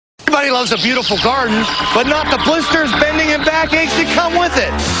Everybody loves a beautiful garden, but not the blisters, bending, and backaches that come with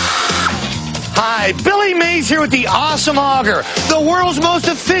it. Hi, Billy Mays here with the Awesome Auger, the world's most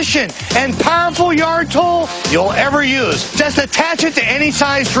efficient and powerful yard tool you'll ever use. Just attach it to any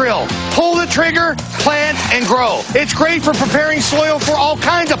size drill. Pull the trigger, plant, and grow. It's great for preparing soil for all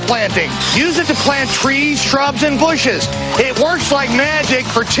kinds of planting. Use it to plant trees, shrubs, and bushes. It works like magic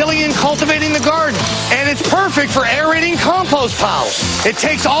for tilling and cultivating the garden. And it's perfect for aerating compost piles. It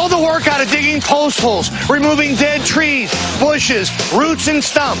takes all the work out of digging post holes, removing dead trees, bushes, roots, and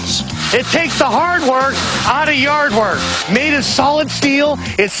stumps. It takes the hard work out of yard work. Made of solid steel,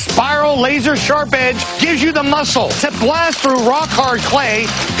 its spiral laser sharp edge gives you the muscle to blast through rock hard clay,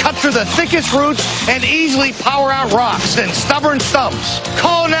 cut through the thickest roots, and easily power out rocks and stubborn stumps.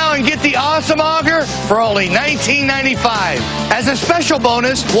 Call now and get the Awesome Auger for only $19.95. As a special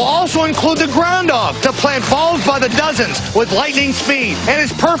bonus, we'll also include the ground dog to plant bulbs by the dozens with lightning speed, and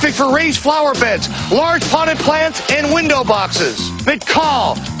it's perfect for raised flower beds, large potted plants, and window boxes. But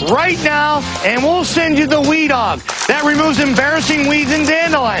call right now and we'll send you the Weed Dog that removes embarrassing weeds and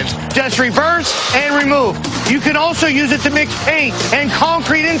dandelions. Just reverse and remove. You can also use it to mix paint and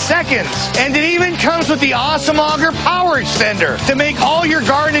concrete in seconds. And it even comes with the Awesome Auger Power Extender to make all your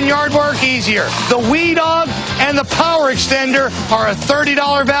garden and yard work easier. The Weed Dog and the Power Extender are a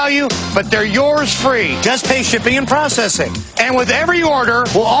 $30 value, but they're yours free. Just pay shipping and processing. And with every order,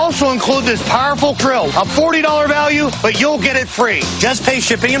 we'll also include this powerful drill, a $40 value, but you'll get it free. Just pay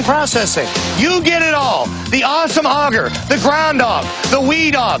shipping and processing. You get it all. The Awesome Auger, the ground dog, the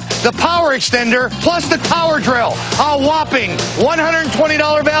Weed Dog, the Power Extender, plus the power drill. A whopping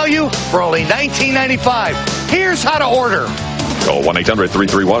 $120 value for only $19.95. Here's how to order. Call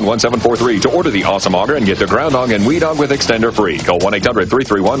 1-800-331-1743 to order the Awesome Auger and get the ground dog and Weed Dog with extender free. Call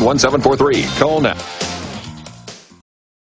 1-800-331-1743. Call now.